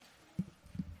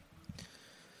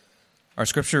Our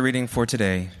scripture reading for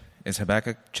today is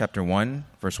Habakkuk chapter 1,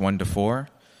 verse 1 to 4,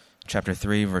 chapter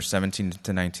 3, verse 17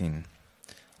 to 19.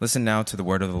 Listen now to the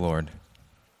word of the Lord.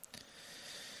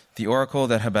 The oracle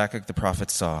that Habakkuk the prophet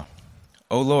saw.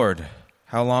 O Lord,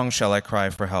 how long shall I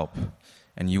cry for help,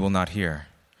 and you will not hear?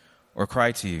 Or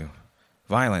cry to you,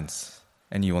 violence,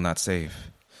 and you will not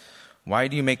save? Why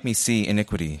do you make me see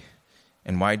iniquity,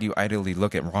 and why do you idly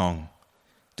look at wrong?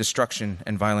 Destruction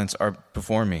and violence are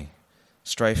before me.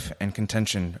 Strife and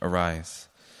contention arise.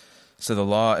 So the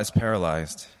law is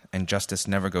paralyzed, and justice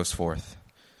never goes forth.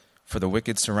 For the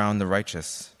wicked surround the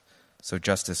righteous, so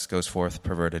justice goes forth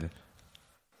perverted.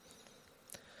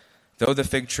 Though the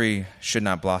fig tree should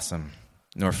not blossom,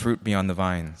 nor fruit be on the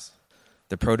vines,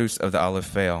 the produce of the olive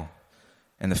fail,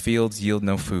 and the fields yield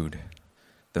no food,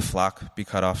 the flock be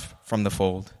cut off from the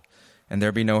fold, and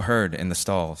there be no herd in the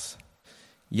stalls,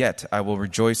 yet I will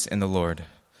rejoice in the Lord.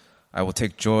 I will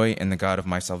take joy in the God of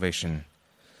my salvation.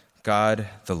 God,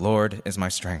 the Lord, is my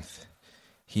strength.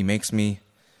 He makes me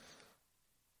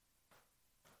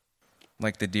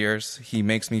like the deers. He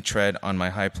makes me tread on my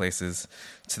high places.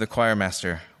 To the choir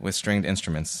master with stringed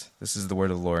instruments. This is the word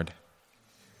of the Lord.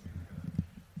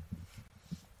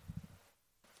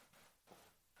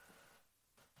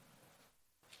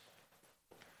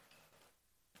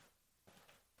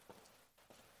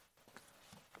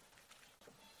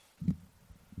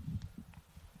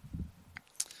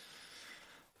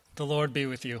 The Lord be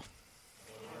with you.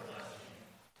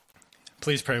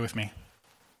 Please pray with me.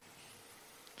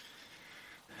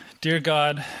 Dear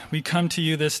God, we come to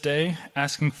you this day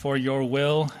asking for your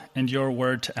will and your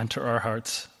word to enter our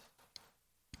hearts.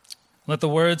 Let the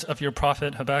words of your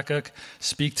prophet Habakkuk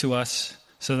speak to us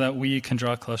so that we can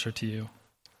draw closer to you.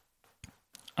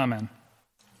 Amen.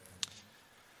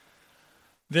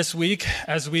 This week,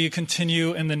 as we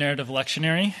continue in the narrative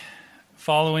lectionary,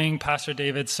 following Pastor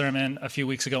David's sermon a few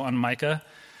weeks ago on Micah,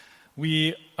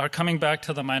 we are coming back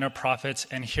to the minor prophets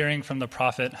and hearing from the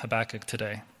prophet Habakkuk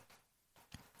today.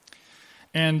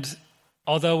 And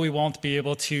although we won't be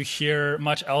able to hear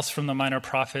much else from the minor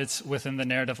prophets within the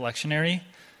narrative lectionary,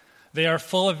 they are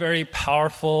full of very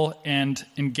powerful and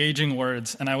engaging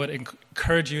words, and I would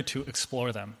encourage you to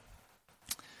explore them.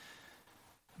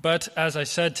 But as I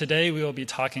said, today we will be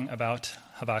talking about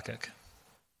Habakkuk.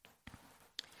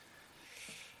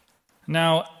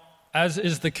 Now, as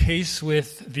is the case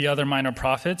with the other minor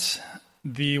prophets,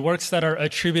 the works that are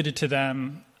attributed to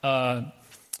them are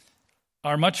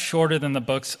much shorter than the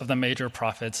books of the major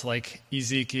prophets like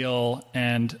Ezekiel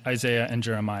and Isaiah and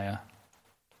Jeremiah.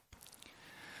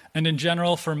 And in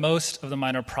general, for most of the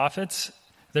minor prophets,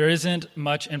 there isn't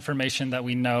much information that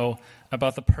we know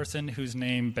about the person whose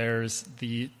name bears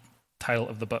the title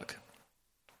of the book.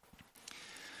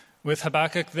 With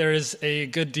Habakkuk, there is a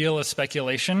good deal of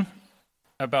speculation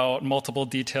about multiple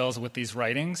details with these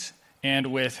writings and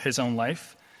with his own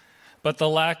life. But the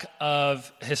lack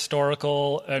of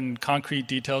historical and concrete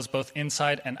details, both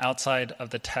inside and outside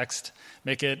of the text,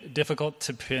 make it difficult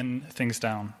to pin things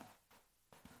down.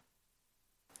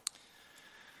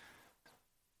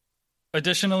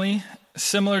 Additionally,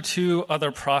 similar to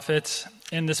other prophets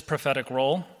in this prophetic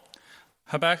role,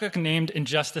 Habakkuk named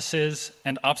injustices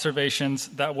and observations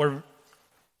that were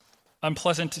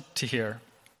unpleasant to hear.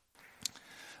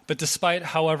 But despite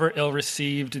however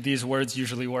ill-received these words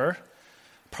usually were,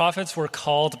 prophets were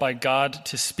called by God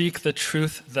to speak the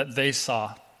truth that they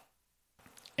saw.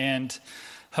 And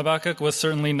Habakkuk was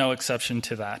certainly no exception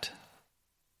to that.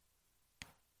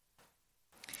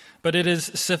 But it is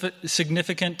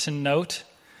significant to note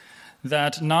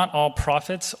that not all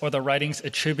prophets or the writings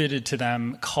attributed to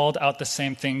them called out the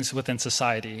same things within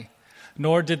society,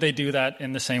 nor did they do that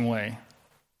in the same way.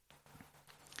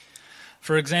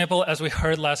 For example, as we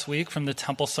heard last week from the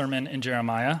temple sermon in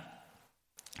Jeremiah,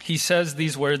 he says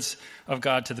these words of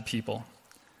God to the people.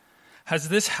 Has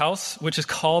this house, which is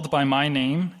called by my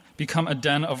name, become a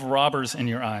den of robbers in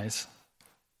your eyes?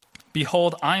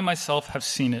 Behold, I myself have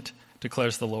seen it,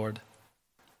 declares the Lord.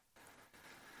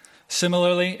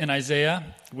 Similarly, in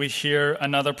Isaiah, we hear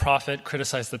another prophet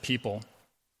criticize the people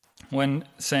when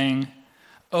saying,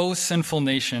 O sinful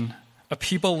nation, a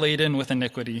people laden with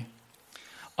iniquity,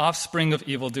 offspring of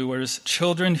evildoers,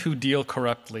 children who deal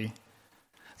corruptly.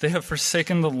 They have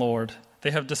forsaken the Lord. They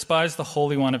have despised the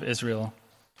Holy One of Israel.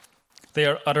 They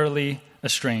are utterly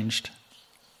estranged.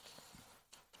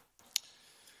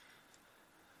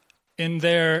 In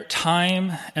their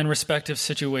time and respective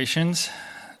situations,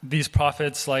 these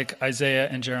prophets like Isaiah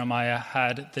and Jeremiah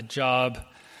had the job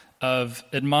of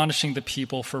admonishing the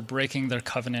people for breaking their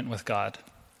covenant with God.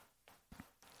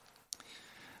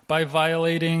 by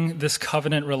violating this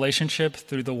covenant relationship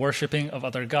through the worshiping of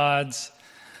other gods,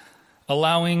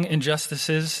 allowing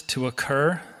injustices to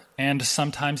occur, and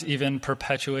sometimes even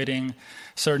perpetuating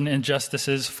certain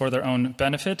injustices for their own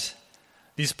benefit,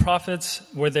 these prophets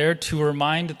were there to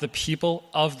remind the people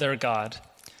of their God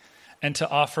and to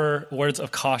offer words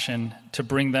of caution to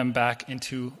bring them back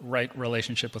into right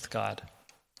relationship with God.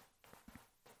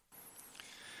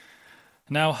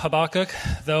 Now, Habakkuk,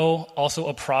 though also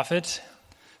a prophet,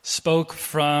 spoke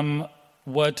from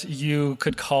what you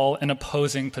could call an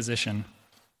opposing position.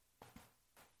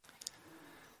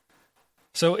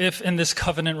 So if in this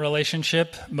covenant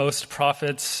relationship, most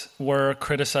prophets were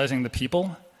criticizing the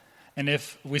people, and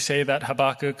if we say that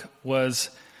Habakkuk was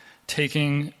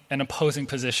taking an opposing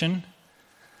position,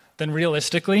 then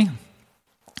realistically,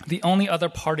 the only other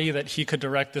party that he could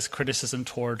direct this criticism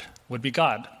toward would be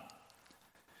God.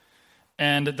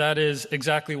 And that is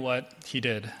exactly what he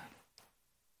did.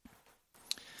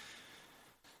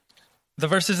 The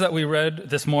verses that we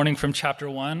read this morning from chapter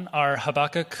 1 are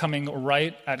Habakkuk coming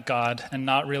right at God and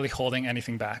not really holding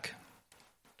anything back.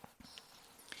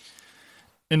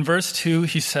 In verse 2,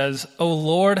 he says, "O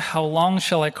Lord, how long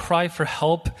shall I cry for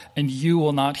help and you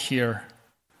will not hear?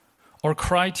 Or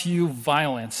cry to you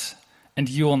violence and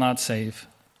you will not save?"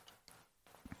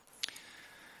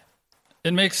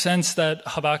 It makes sense that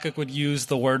Habakkuk would use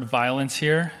the word violence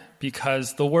here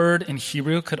because the word in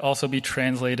Hebrew could also be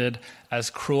translated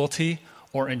as cruelty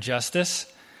or injustice,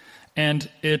 and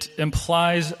it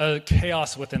implies a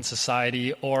chaos within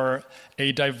society or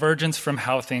a divergence from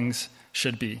how things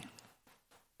should be.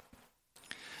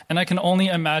 And I can only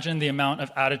imagine the amount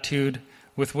of attitude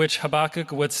with which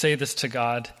Habakkuk would say this to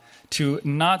God, to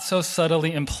not so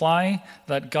subtly imply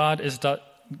that God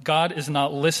is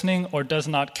not listening or does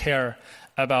not care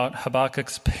about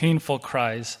Habakkuk's painful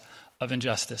cries of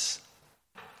injustice.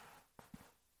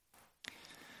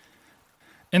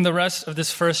 In the rest of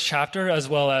this first chapter, as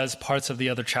well as parts of the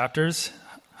other chapters,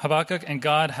 Habakkuk and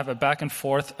God have a back and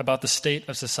forth about the state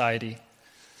of society.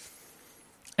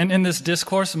 And in this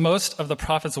discourse, most of the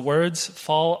prophet's words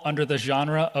fall under the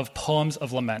genre of poems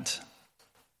of lament.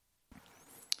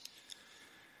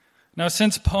 Now,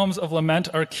 since poems of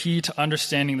lament are key to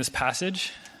understanding this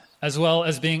passage, as well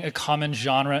as being a common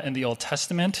genre in the Old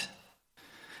Testament,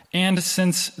 and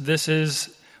since this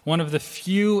is one of the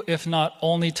few, if not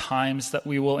only, times that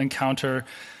we will encounter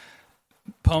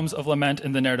poems of lament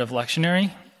in the narrative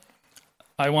lectionary,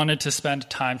 I wanted to spend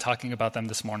time talking about them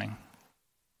this morning.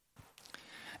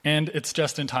 And it's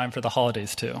just in time for the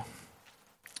holidays, too.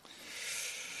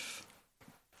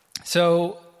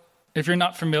 So, if you're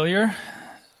not familiar,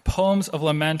 poems of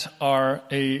lament are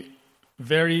a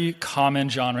very common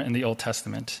genre in the Old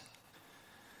Testament.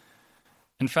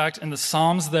 In fact, in the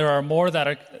Psalms, there are more that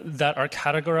are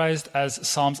categorized as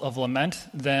Psalms of lament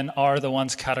than are the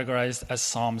ones categorized as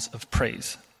Psalms of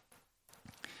praise.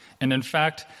 And in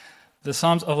fact, the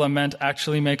Psalms of lament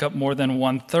actually make up more than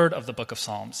 1/3 of the book of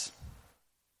Psalms.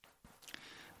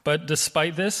 But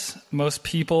despite this, most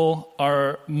people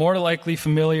are more likely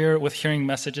familiar with hearing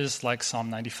messages like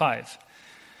Psalm 95,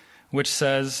 which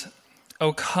says,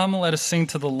 "O come, let us sing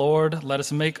to the Lord, let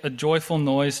us make a joyful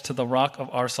noise to the rock of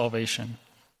our salvation."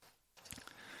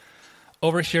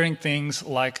 Overhearing things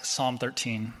like Psalm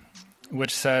 13,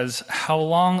 which says, "How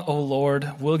long, O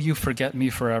Lord, will you forget me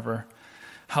forever?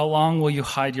 How long will you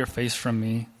hide your face from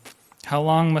me? How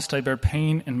long must I bear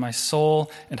pain in my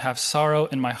soul and have sorrow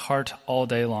in my heart all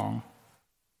day long?"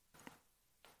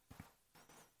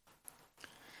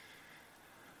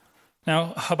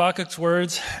 Now, Habakkuk's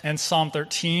words and Psalm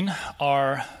 13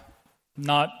 are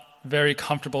not very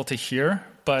comfortable to hear,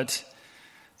 but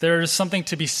there is something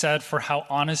to be said for how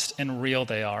honest and real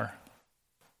they are.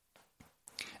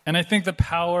 And I think the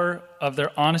power of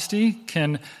their honesty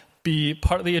can be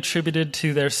partly attributed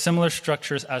to their similar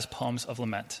structures as poems of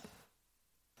lament.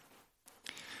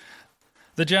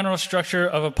 The general structure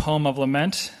of a poem of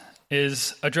lament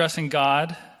is addressing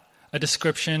God, a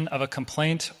description of a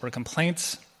complaint or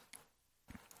complaints,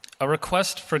 a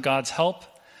request for God's help,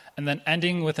 and then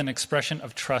ending with an expression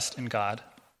of trust in God.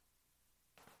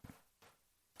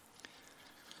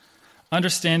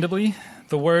 Understandably,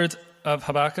 the words of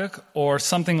Habakkuk or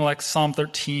something like Psalm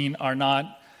 13 are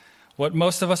not what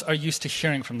most of us are used to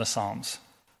hearing from the Psalms.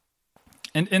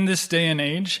 And in this day and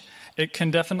age, it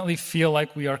can definitely feel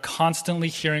like we are constantly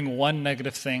hearing one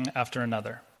negative thing after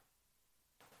another.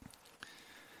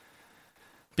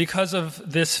 Because of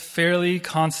this fairly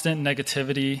constant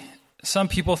negativity, some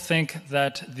people think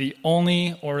that the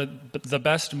only or the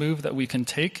best move that we can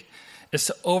take is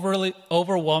to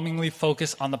overwhelmingly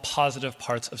focus on the positive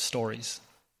parts of stories.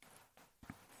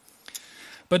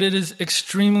 But it is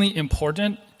extremely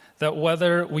important that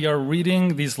whether we are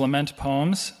reading these lament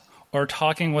poems or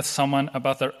talking with someone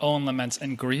about their own laments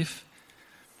and grief,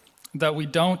 that we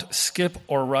don't skip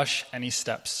or rush any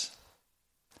steps.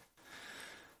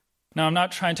 Now, I'm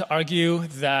not trying to argue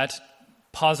that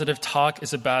positive talk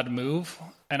is a bad move,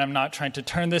 and I'm not trying to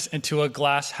turn this into a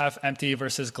glass half empty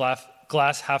versus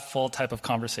glass half full type of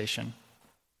conversation.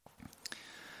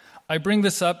 I bring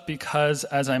this up because,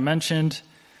 as I mentioned,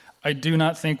 I do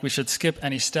not think we should skip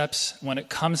any steps when it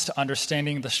comes to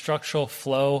understanding the structural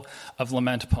flow of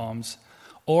lament poems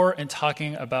or in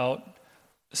talking about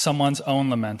someone's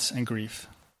own laments and grief.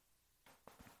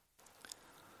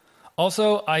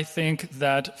 Also, I think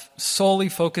that solely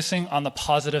focusing on the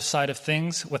positive side of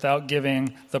things without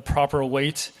giving the proper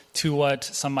weight to what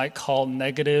some might call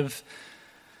negative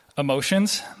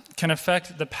emotions can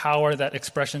affect the power that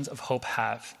expressions of hope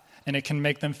have, and it can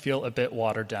make them feel a bit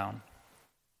watered down.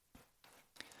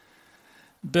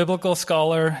 Biblical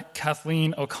scholar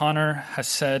Kathleen O'Connor has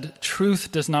said,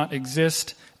 "Truth does not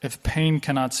exist if pain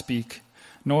cannot speak,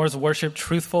 nor is worship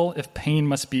truthful if pain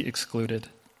must be excluded."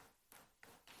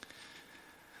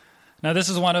 Now, this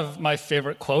is one of my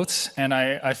favorite quotes, and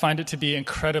I find it to be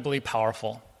incredibly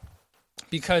powerful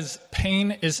because pain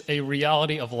is a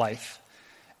reality of life.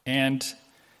 And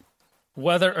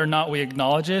whether or not we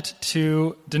acknowledge it,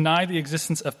 to deny the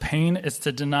existence of pain is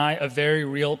to deny a very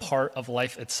real part of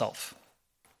life itself.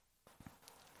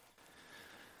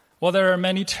 While there are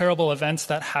many terrible events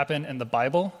that happen in the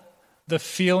Bible, the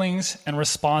feelings and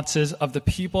responses of the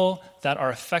people that are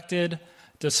affected,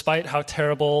 despite how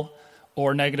terrible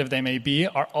or negative they may be,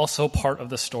 are also part of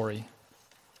the story.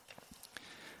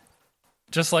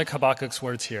 Just like Habakkuk's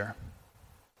words here.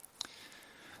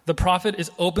 The prophet is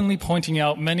openly pointing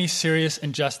out many serious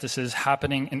injustices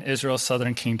happening in Israel's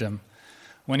southern kingdom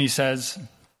when he says,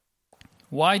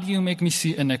 "Why do you make me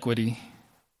see iniquity?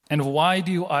 And why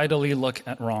do you idly look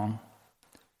at wrong?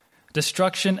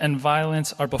 Destruction and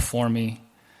violence are before me.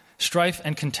 Strife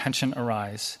and contention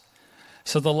arise.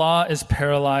 So the law is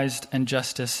paralyzed and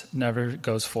justice never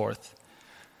goes forth.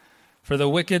 For the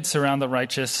wicked surround the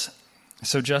righteous,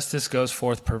 so justice goes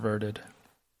forth perverted."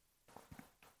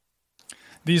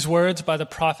 These words by the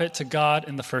prophet to God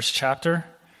in the first chapter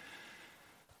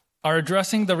are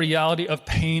addressing the reality of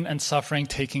pain and suffering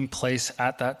taking place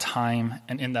at that time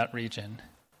and in that region.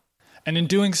 And in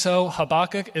doing so,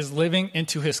 Habakkuk is living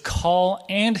into his call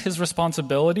and his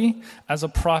responsibility as a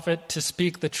prophet to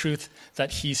speak the truth that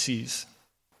he sees.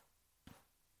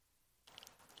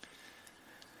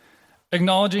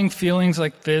 Acknowledging feelings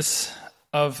like this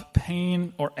of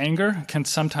pain or anger can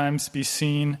sometimes be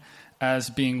seen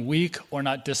as being weak or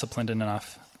not disciplined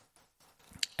enough.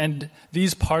 And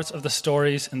these parts of the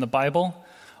stories in the Bible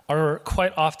are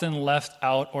quite often left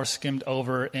out or skimmed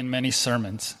over in many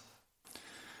sermons.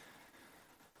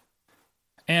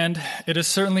 And it is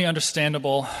certainly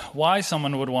understandable why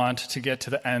someone would want to get to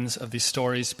the ends of these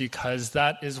stories, because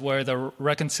that is where the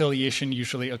reconciliation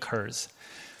usually occurs.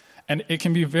 And it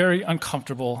can be very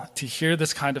uncomfortable to hear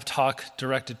this kind of talk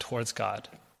directed towards God.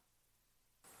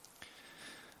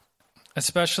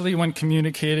 Especially when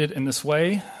communicated in this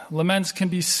way, laments can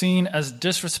be seen as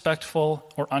disrespectful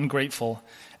or ungrateful,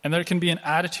 and there can be an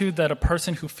attitude that a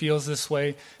person who feels this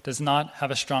way does not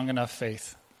have a strong enough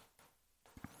faith.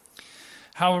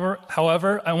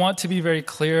 However, I want to be very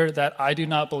clear that I do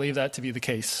not believe that to be the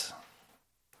case.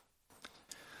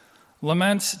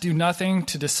 Laments do nothing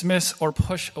to dismiss or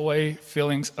push away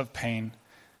feelings of pain.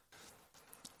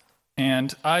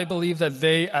 And I believe that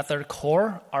they, at their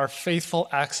core, are faithful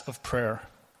acts of prayer.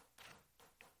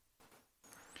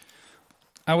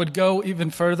 I would go even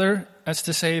further as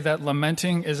to say that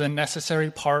lamenting is a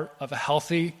necessary part of a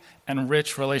healthy and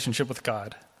rich relationship with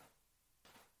God.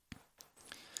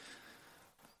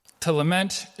 To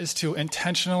lament is to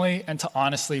intentionally and to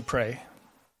honestly pray.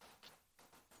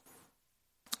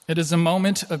 It is a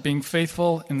moment of being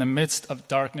faithful in the midst of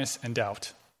darkness and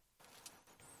doubt.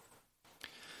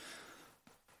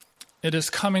 It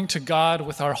is coming to God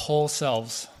with our whole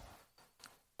selves,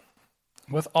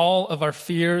 with all of our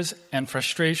fears and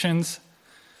frustrations,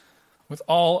 with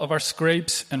all of our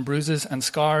scrapes and bruises and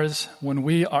scars when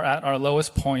we are at our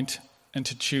lowest point, and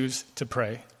to choose to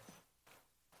pray.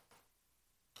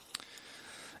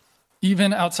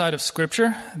 Even outside of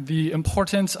Scripture, the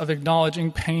importance of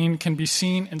acknowledging pain can be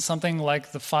seen in something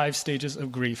like the 5 stages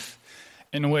of grief,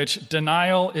 in which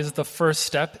denial is the first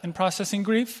step in processing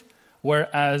grief,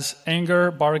 whereas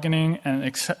anger, bargaining,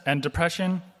 and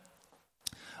depression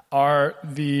are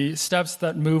the steps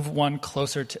that move one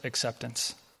closer to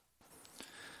acceptance.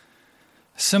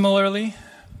 Similarly,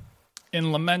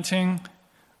 in lamenting,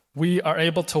 we are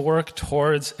able to work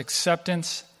towards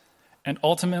acceptance and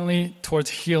ultimately towards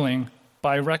healing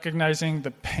by recognizing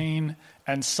the pain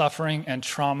and suffering and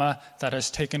trauma that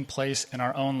has taken place in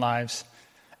our own lives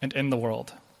and in the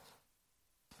world.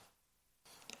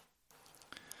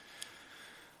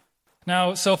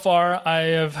 Now, so far, I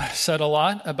have said a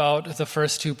lot about the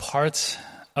first two parts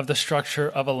of the structure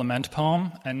of a lament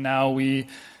poem, and now we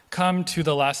come to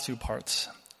the last two parts,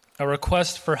 a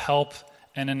request for help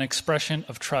and an expression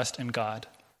of trust in God.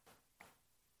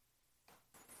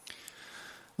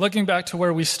 Looking back to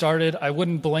where we started, I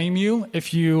wouldn't blame you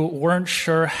if you weren't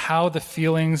sure how the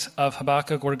feelings of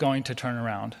Habakkuk were going to turn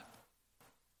around.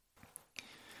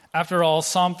 After all,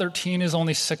 Psalm 13 is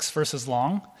only 6 verses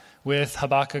long, with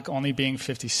Habakkuk only being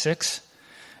 56,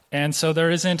 and so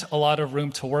there isn't a lot of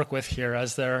room to work with here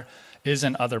as there is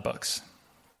in other books.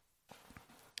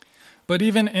 But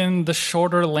even in the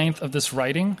shorter length of this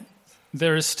writing,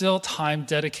 there is still time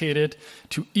dedicated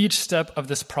to each step of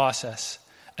this process.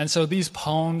 And so these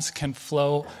poems can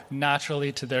flow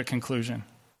naturally to their conclusion.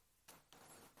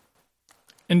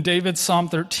 In David's Psalm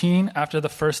 13, after the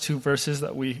first two verses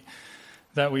that we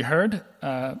heard,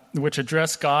 which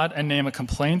address God and name a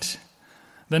complaint,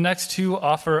 the next two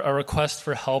offer a request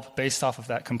for help based off of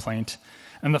that complaint.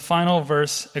 And the final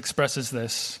verse expresses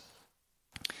this: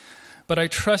 "But I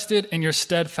trusted in your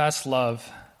steadfast love.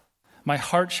 My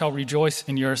heart shall rejoice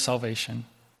in your salvation."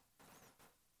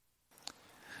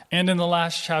 And in the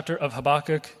last chapter of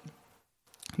Habakkuk,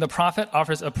 the prophet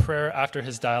offers a prayer after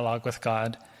his dialogue with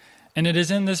God. And it is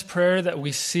in this prayer that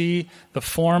we see the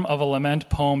form of a lament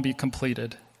poem be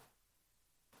completed.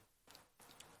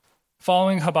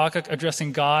 Following Habakkuk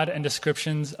addressing God and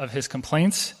descriptions of his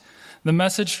complaints, the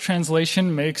Message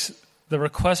translation makes the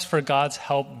request for God's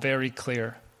help very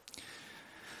clear.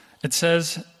 It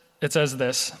says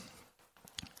this: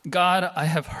 "God, I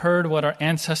have heard what our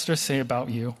ancestors say about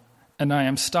you, and I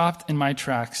am stopped in my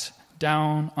tracks,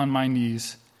 down on my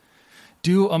knees.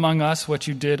 Do among us what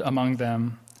you did among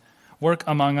them. Work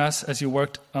among us as you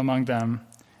worked among them.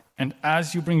 And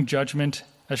as you bring judgment,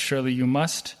 as surely you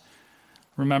must,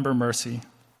 remember mercy."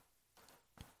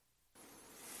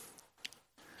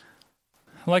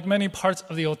 Like many parts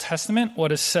of the Old Testament,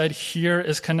 what is said here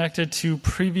is connected to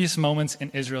previous moments in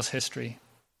Israel's history.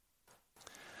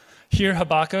 Here,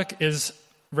 Habakkuk is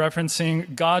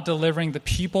referencing God delivering the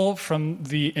people from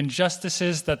the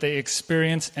injustices that they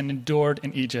experienced and endured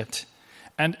in Egypt,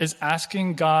 and is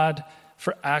asking God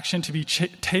for action to be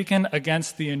taken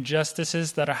against the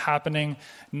injustices that are happening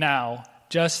now,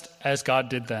 just as God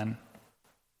did then.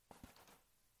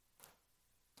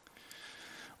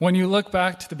 When you look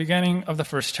back to the beginning of the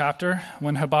first chapter,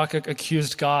 when Habakkuk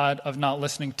accused God of not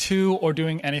listening to or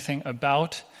doing anything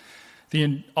about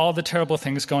all the terrible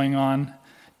things going on,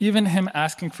 even him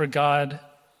asking God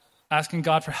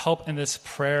for help in this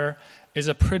prayer is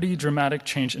a pretty dramatic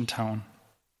change in tone.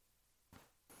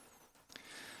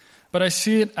 But I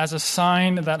see it as a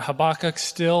sign that Habakkuk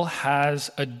still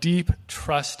has a deep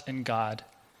trust in God,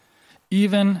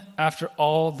 even after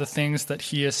all the things that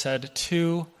he has said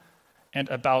to and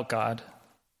about God.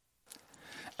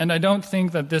 And I don't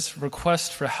think that this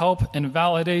request for help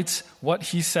invalidates what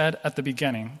he said at the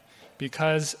beginning,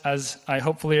 because, as I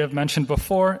hopefully have mentioned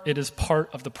before, it is part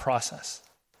of the process.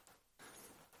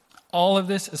 All of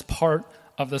this is part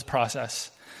of this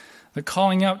process. The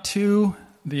calling out to,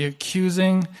 the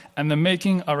accusing, and the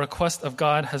making a request of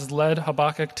God has led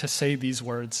Habakkuk to say these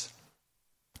words: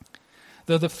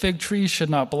 "Though the fig tree should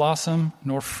not blossom,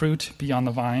 nor fruit be on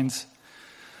the vines,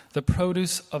 the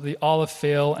produce of the olive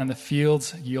fail, and the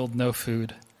fields yield no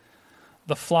food.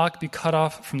 The flock be cut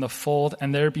off from the fold,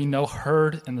 and there be no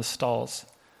herd in the stalls.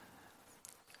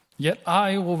 Yet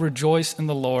I will rejoice in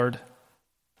the Lord.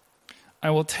 I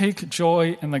will take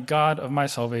joy in the God of my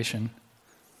salvation.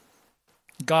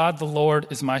 God the Lord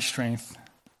is my strength."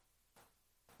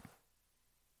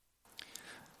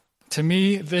 To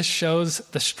me, this shows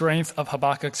the strength of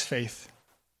Habakkuk's faith.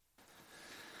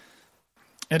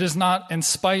 It is not in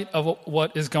spite of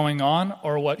what is going on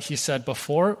or what he said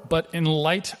before, but in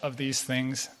light of these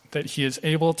things that he is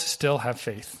able to still have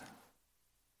faith.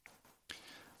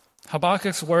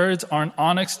 Habakkuk's words are an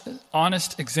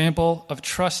honest example of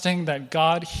trusting that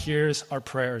God hears our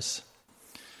prayers,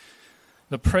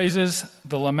 the praises,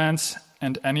 the laments,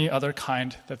 and any other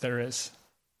kind that there is.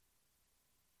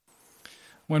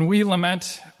 When we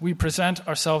lament, we present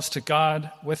ourselves to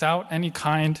God without any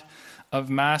kind of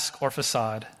mask or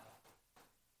facade.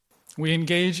 We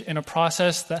engage in a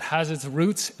process that has its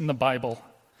roots in the Bible,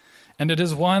 and it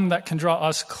is one that can draw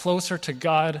us closer to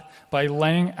God by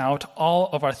laying out all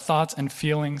of our thoughts and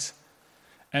feelings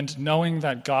and knowing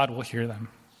that God will hear them.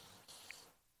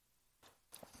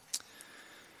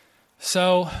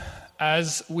 So,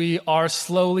 as we are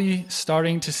slowly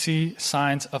starting to see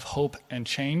signs of hope and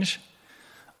change,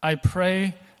 I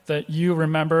pray that you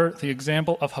remember the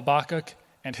example of Habakkuk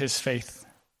and his faith.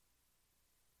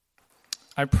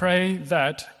 I pray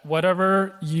that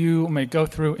whatever you may go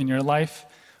through in your life,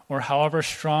 or however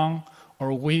strong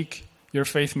or weak your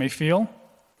faith may feel,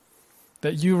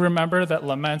 that you remember that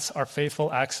laments are faithful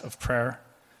acts of prayer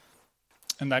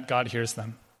and that God hears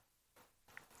them.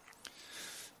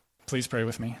 Please pray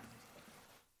with me.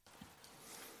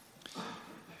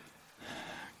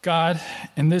 God,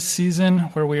 in this season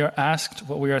where we are asked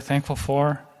what we are thankful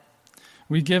for,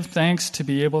 we give thanks to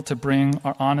be able to bring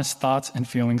our honest thoughts and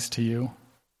feelings to you.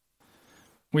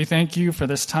 We thank you for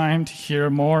this time to hear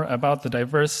more about the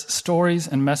diverse stories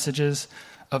and messages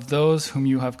of those whom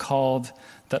you have called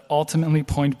that ultimately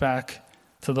point back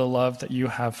to the love that you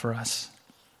have for us.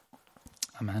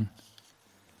 Amen.